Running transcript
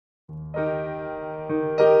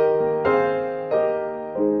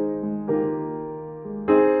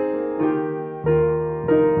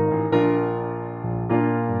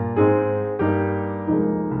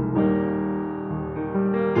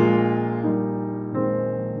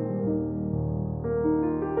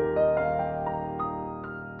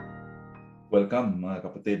Welcome mga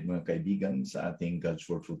kapatid, mga kaibigan sa ating God's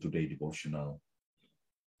Word for Today devotional.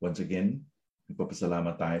 Once again,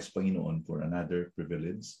 nagpapasalamat tayo sa Panginoon for another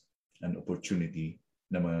privilege and opportunity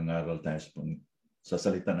na mangangaral tayo sa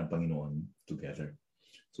salita ng Panginoon together.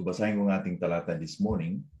 So basahin ko ang ating talata this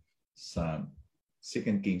morning sa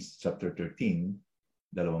 2 Kings chapter 13,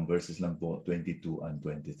 dalawang verses lang po, 22 and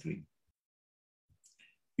 23.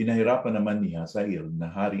 Pinahirapan naman ni Hazael na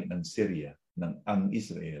hari ng Syria ng ang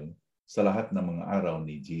Israel sa lahat ng mga araw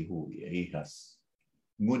ni Jehoahaz.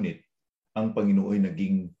 Ngunit ang Panginoon ay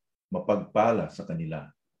naging mapagpala sa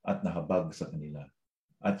kanila at nahabag sa kanila,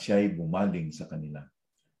 at siya'y bumaling sa kanila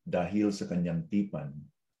dahil sa kanyang tipan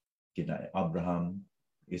kina Abraham,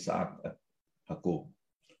 Isaac at Jacob,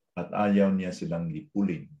 at ayaw niya silang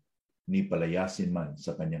lipulin ni palayasin man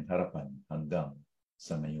sa kanyang harapan hanggang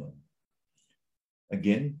sa ngayon.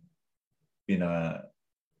 Again,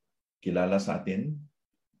 pinakilala sa atin,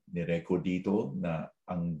 ni-record dito na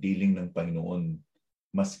ang dealing ng Panginoon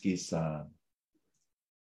maski sa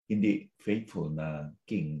hindi faithful na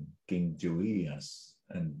King Jehoahaz,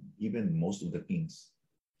 and even most of the kings,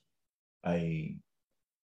 ay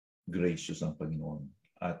gracious ang Panginoon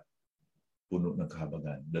at puno ng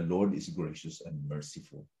kahabagan. The Lord is gracious and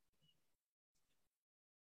merciful.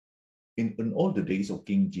 In all the days of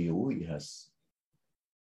King Jehoahaz,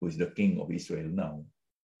 who is the king of Israel now,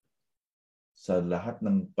 sa lahat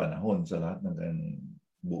ng panahon, sa lahat ng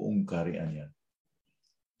buong kaharian niya,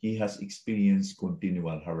 he has experienced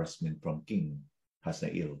continual harassment from King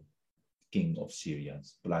Hazael, king of Syria.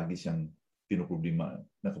 Palagi siyang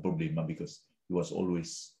nakaproblema because he was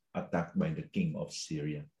always attacked by the king of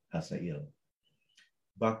Syria, Hazael.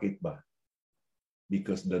 Bakit ba?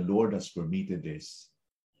 Because the Lord has permitted this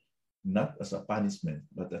not as a punishment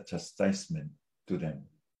but a chastisement to them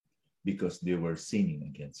because they were sinning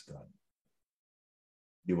against God.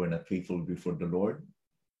 They were not faithful before the Lord.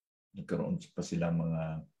 Nagkaroon pa silang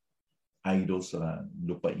mga idols sa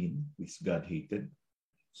lupain which God hated.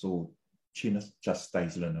 So,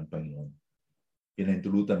 chastise sila ng Panginoon.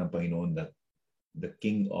 Pinahintulutan ng Panginoon that the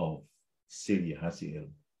king of Syria, Hazael,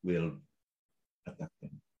 will attack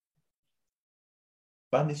them.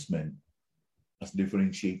 Punishment, as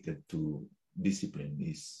differentiated to discipline,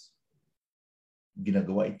 is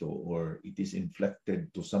ginagawa ito or it is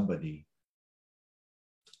inflicted to somebody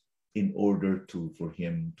in order for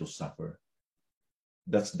him to suffer.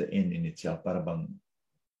 That's the end in itself. Para bang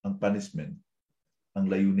ang punishment, ang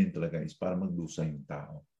layunin talaga is para magdusa yung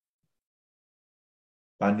tao.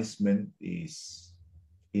 Punishment is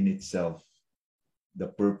in itself the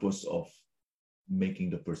purpose of making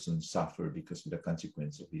the person suffer because of the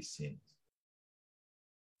consequence of his sins.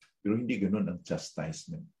 Pero hindi ganun ang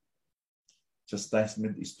chastisement.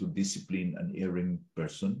 Chastisement is to discipline an erring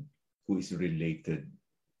person who is related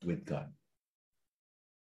with God.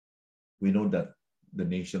 We know that the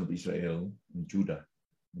nation of Israel and Judah,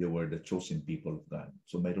 they were the chosen people of God.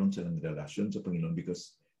 So mayroon silang relasyon sa Panginoon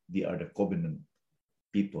because they are the covenant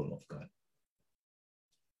people of God.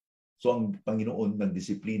 So ang Panginoon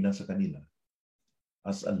nagdisiplina sa kanila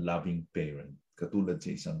as a loving parent, katulad sa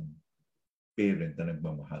isang parent na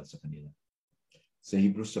nagmamahal sa kanila. Sa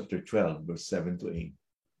Hebrews chapter 12, verse 7 to 8,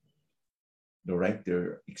 the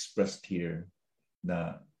writer expressed here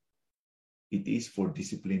na it is for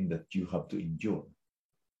discipline that you have to endure.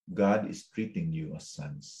 God is treating you as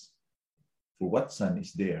sons. For what son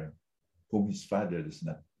is there whom his father does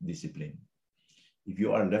not discipline? If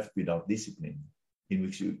you are left without discipline, in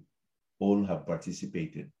which you all have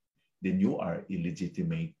participated, then you are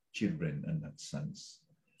illegitimate children and not sons.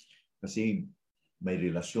 Kasi may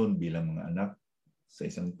relasyon bilang mga anak sa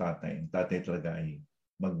isang tatay. Ang tatay talaga ay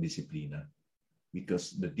magdisiplina.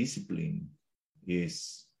 Because the discipline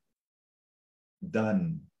is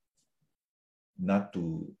done not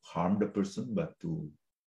to harm the person but to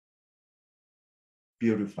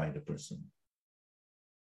purify the person.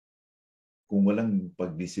 Kung walang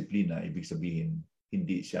pagdisiplina, ibig sabihin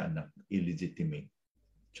hindi siya anak, illegitimate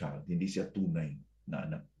child, hindi siya tunay na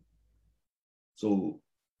anak. So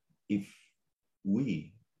if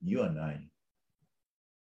you and I,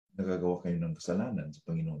 nagagawa kayo ng kasalanan sa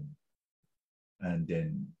Panginoon, and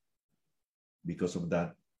then because of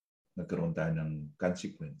that, nagkaroon tayo ng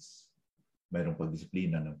consequence, mayroong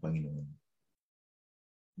pagdisiplina ng Panginoon.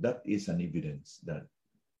 That is an evidence that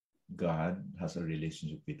God has a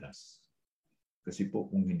relationship with us. Kasi po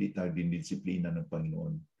kung hindi tayo dinidisiplina ng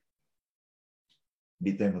Panginoon,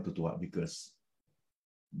 hindi tayo matutuwa because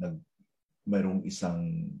mayroong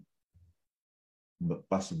isang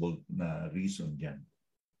possible na reason diyan.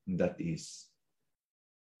 That is,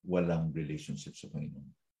 walang relationship sa Panginoon.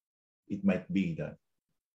 It might be that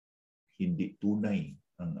hindi tunay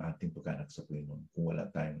ang ating pagkanak sa Panginoon kung wala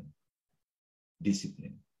tayong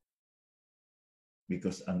discipline.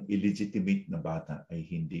 Because ang illegitimate na bata ay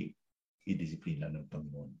hindi i-disiplina ng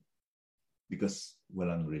Panginoon. Because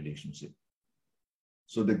walang relationship.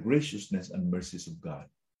 So the graciousness and mercies of God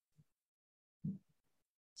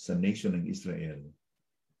sa nation ng Israel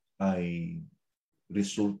ay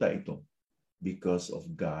resulta ito because of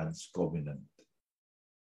God's covenant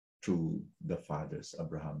through the fathers,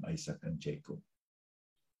 Abraham, Isaac, and Jacob.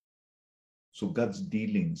 So God's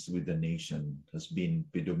dealings with the nation has been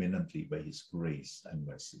predominantly by His grace and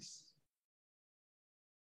mercies.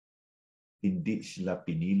 Hindi sila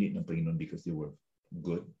pinili ng Panginoon because they were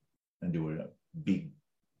good and they were a big,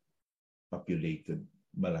 populated,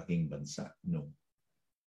 malaking bansa. No.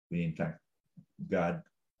 When in fact, God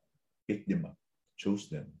picked them up,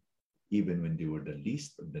 chose them, even when they were the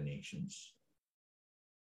least of the nations.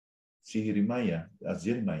 Si Jeremiah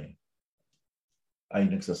ay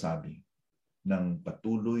nagsasabi ng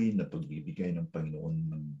patuloy na pagbibigay ng Panginoon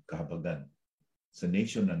ng kahabagan sa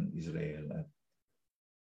nation ng Israel. At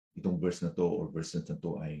itong verse na to or verses na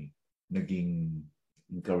to ay naging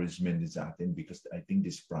encouragement din sa atin because I think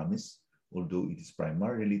this promise, although it is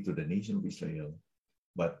primarily to the nation of Israel,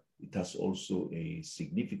 but it has also a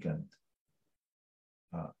significant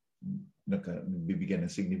nagbibigyan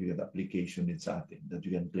ng significant application din sa atin that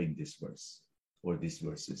you can claim this verse or these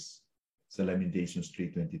verses sa Lamentations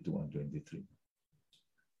 3:22 and 23.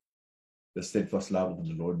 The steadfast love of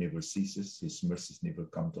the Lord never ceases. His mercies never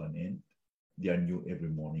come to an end. They are new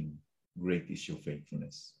every morning. Great is your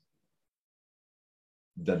faithfulness.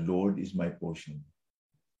 The Lord is my portion,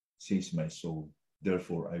 says my soul.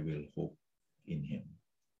 Therefore, I will hope in Him.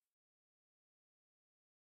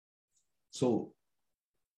 So,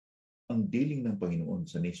 ang dealing ng Panginoon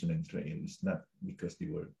sa nation ng Israel is not because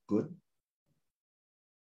they were good,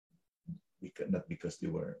 not because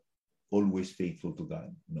they were always faithful to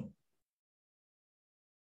God. No.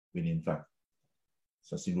 When in fact,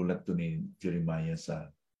 sa sinulat to ni Jeremiah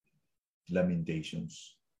sa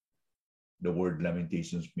Lamentations, the word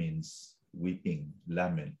Lamentations means weeping,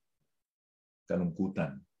 lament,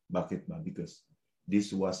 kalungkutan. Bakit ba? Because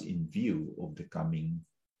this was in view of the coming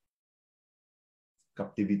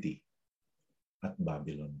captivity at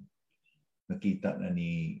Babylon. Nakita na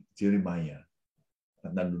ni Jeremiah at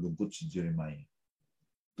nalulungkot si Jeremiah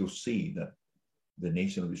to see that the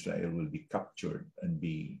nation of Israel will be captured and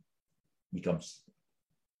becomes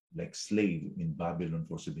like slave in Babylon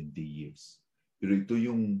for 70 years. Pero ito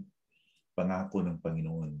yung pangako ng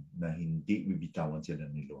Panginoon na hindi bibitawan sila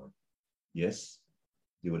ni Lord. Yes,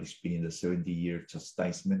 they will experience the 70-year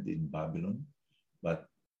chastisement in Babylon, but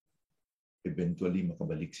eventually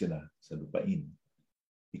makabalik sila sa lupain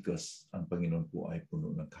because ang Panginoon po ay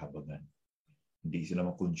puno ng kahabagan. Hindi sila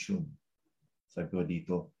ma-consume. Sabi ko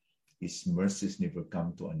dito, His mercies never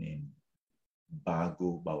come to an end.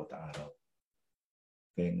 Bago bawat araw.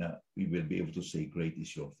 Kaya nga, we will be able to say, great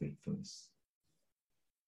is your faithfulness.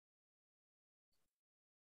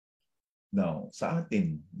 Now, sa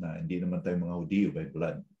atin na hindi naman tayo mga Hudiyo by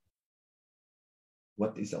blood,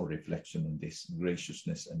 what is our reflection on this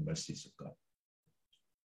graciousness and mercies of God?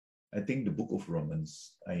 I think the book of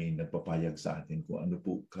Romans ay nagpapayag sa atin kung ano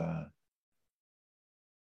po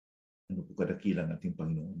kadakilang ating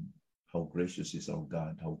Panginoon. How gracious is our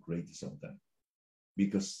God, how great is our God.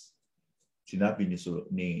 Because sinabi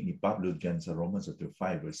ni Pablo dyan sa Romans 5,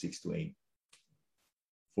 verse 6 to 8,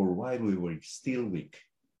 for while we were still weak,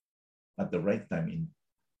 at the right time,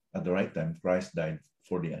 Christ died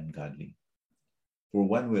for the ungodly. For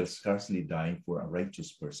one will scarcely die for a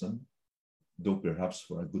righteous person, though perhaps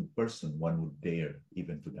for a good person one would dare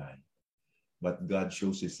even to die. But God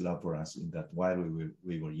shows His love for us in that while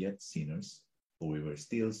we were yet sinners, or we were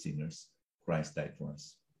still sinners, Christ died for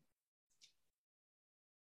us.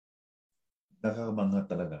 Nakakamangha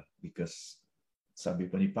talaga because sabi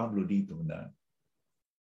pa ni Pablo dito na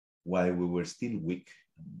while we were still weak,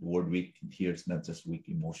 the word weak here is not just weak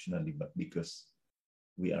emotionally, but because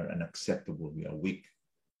we are unacceptable, we are weak,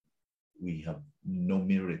 we have no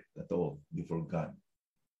merit at all before God.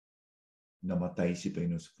 Namatay si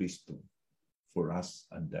Panginoon Kristo for us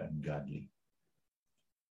and the ungodly.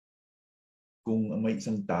 Kung may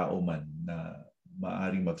isang tao man na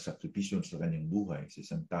maaring magsakripisyo sa kanyang buhay, sa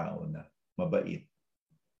isang tao na mabait,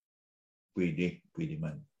 pwede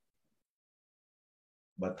man.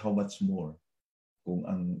 But how much more kung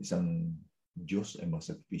ang isang Diyos ay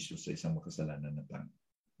magsakripisyo sa isang makasalanan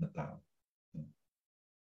na tao.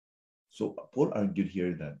 So Paul argued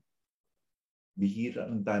here that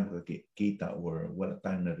bihira lang tayo makakita or wala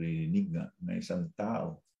tayong naririnig na isang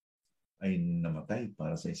tao ay namatay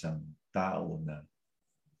para sa isang tao na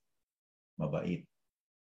mabait.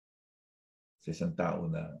 Sa isang tao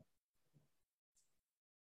na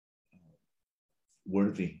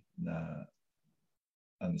worthy na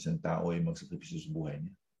ang isang tao ay magsakripisyo sa buhay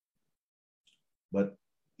niya. But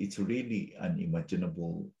it's really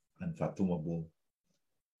unimaginable, unfathomable.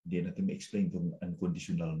 Hindi natin ma-explain itong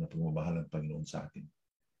unconditional na pagmamahal ng Panginoon sa atin.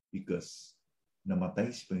 Because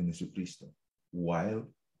namatay si Panginoon Jesucristo while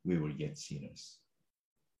we were yet sinners.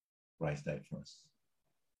 Christ died for us.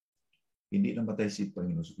 Hindi namatay si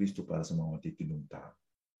Panginoon Jesucristo para sa mga matitinong tao.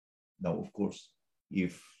 Now, of course,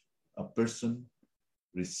 if a person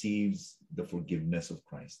receives the forgiveness of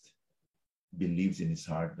Christ, believes in his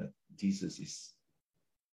heart that Jesus is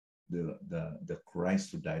the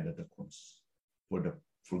Christ who died at the cross for the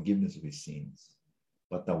forgiveness of his sins,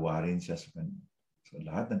 patawarin siya sa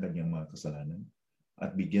lahat ng kanyang mga kasalanan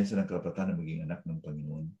at bigyan siya ng karapatan na maging anak ng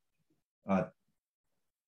Panginoon. At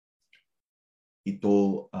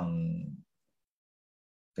ito ang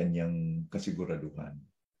kanyang kasiguraduhan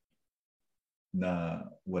na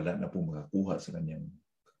wala na pong makakuha sa kanyang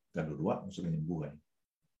kaluluwa o sa kanyang buhay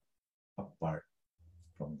apart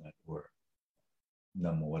from that word,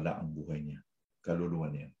 na mawala ang buhay niya, kaluluwa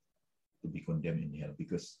niya, to be condemned in hell.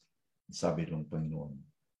 Because sabi ng Panginoon,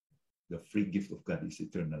 the free gift of God is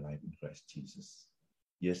eternal life in Christ Jesus.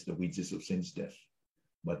 Yes, the wages of sin is death,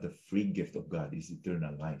 but the free gift of God is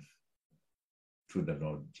eternal life through the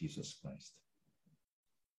Lord Jesus Christ.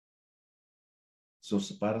 So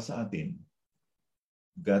para sa atin,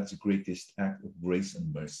 God's greatest act of grace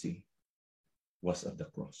and mercy was at the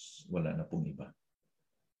cross. Wala na pong iba.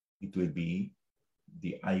 It will be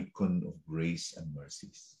the icon of grace and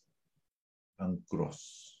mercies. Ang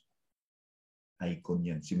cross. Icon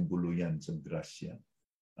yan, simbolo yan sa grasya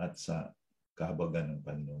at sa kahabagan ng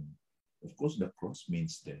Panginoon. Of course, the cross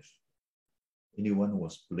means death. Anyone who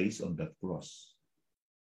was placed on that cross,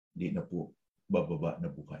 di na po bababa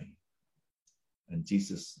na buhay. And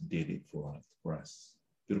Jesus did it for us.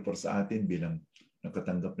 Pero para sa atin bilang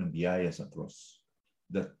nakatanggap ng biyaya sa cross,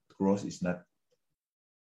 that cross is not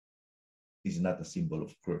a symbol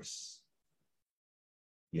of curse.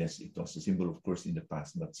 Yes, it was a symbol of curse in the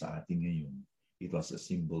past, but sa atin ngayon, it was a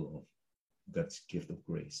symbol of God's gift of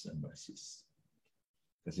grace and mercies.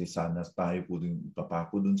 Kasi sana tayo po din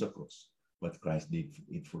ipapako dun sa cross, but Christ did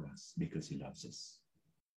it for us because He loves us.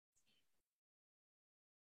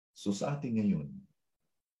 So sa atin ngayon,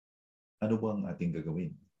 ano ba ang ating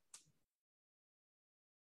gagawin?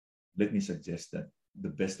 Let me suggest that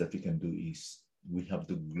the best that we can do is we have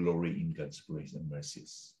to glory in God's grace and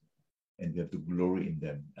mercies. And we have to glory in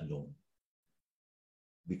them alone.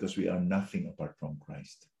 Because we are nothing apart from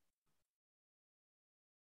Christ.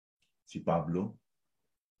 Si Pablo,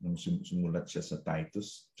 nung sumulat siya sa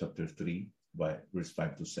Titus chapter 3, verse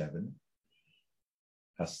 5 to 7,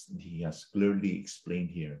 he has clearly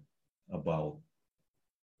explained here about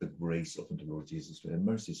the grace of the Lord Jesus Christ and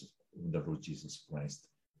mercies of the Lord Jesus Christ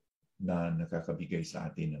na nakakabigay sa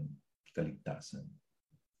atin ng kaligtasan.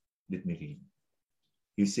 Let me read.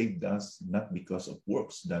 He saved us not because of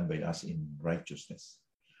works done by us in righteousness,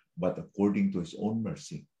 but according to His own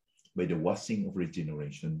mercy, by the washing of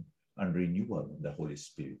regeneration and renewal of the Holy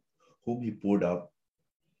Spirit, whom He poured out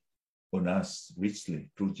on us richly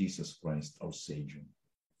through Jesus Christ our Savior,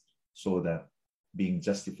 so that, being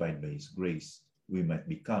justified by His grace, we might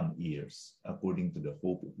become heirs according to the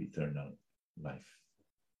hope of eternal life.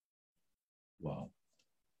 Wow.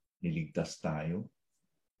 Niligtas tayo,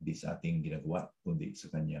 di sa ating ginagawa, kundi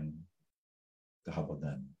sa kanyang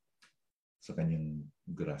kahabagan, sa kanyang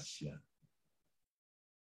grasya.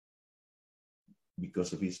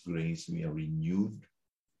 Because of His grace, we are renewed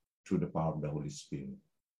through the power of the Holy Spirit.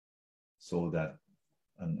 So that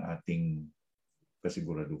ang ating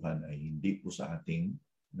kasiguraduhan ay hindi po sa ating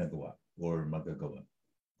nagawa or magagawa,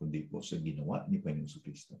 kundi po sa ginawa ni Panginoon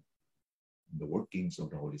Jesucristo. The workings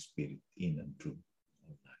of the Holy Spirit in and through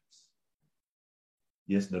our lives.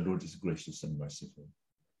 Yes, the Lord is gracious and merciful.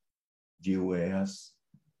 Jehoias,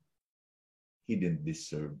 he didn't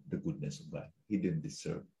deserve the goodness of God. He didn't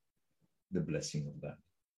deserve the blessing of God.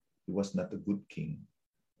 He was not a good king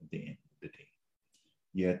at the end of the day.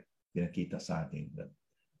 Yet, pinakita sa atin that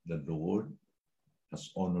the Lord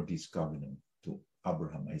has honored His covenant to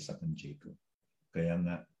Abraham, Isaac, and Jacob. Kaya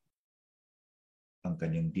nga, ang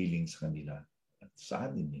kanyang dealing sa kanila at sa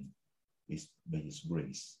atin din is by His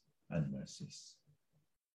grace and mercies.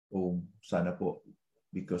 O sana po,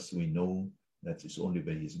 because we know that it's only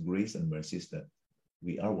by His grace and mercies that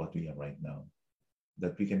we are what we are right now,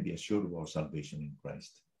 that we can be assured of our salvation in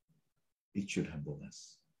Christ. It should humble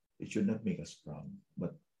us. It should not make us proud,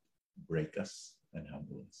 but break us and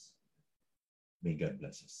humble us. May God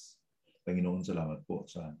bless us. Panginoon, salamat po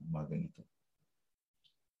sa umagang ito.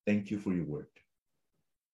 Thank you for your word.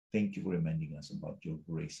 Thank you for reminding us about your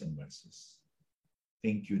grace and mercies.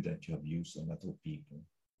 Thank you that you have used a lot of people.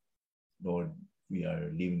 Lord, we are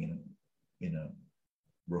living in a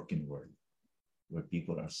broken world where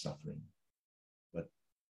people are suffering. But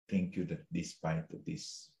thank you that despite of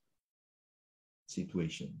this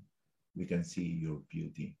situation, we can see your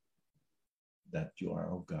beauty, that you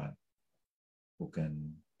are our God who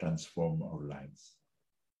can transform our lives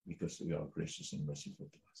because you are gracious and merciful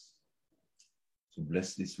to us. So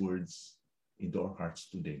bless these words into our hearts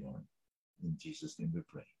today, Lord. In Jesus' name we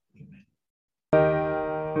pray. Amen.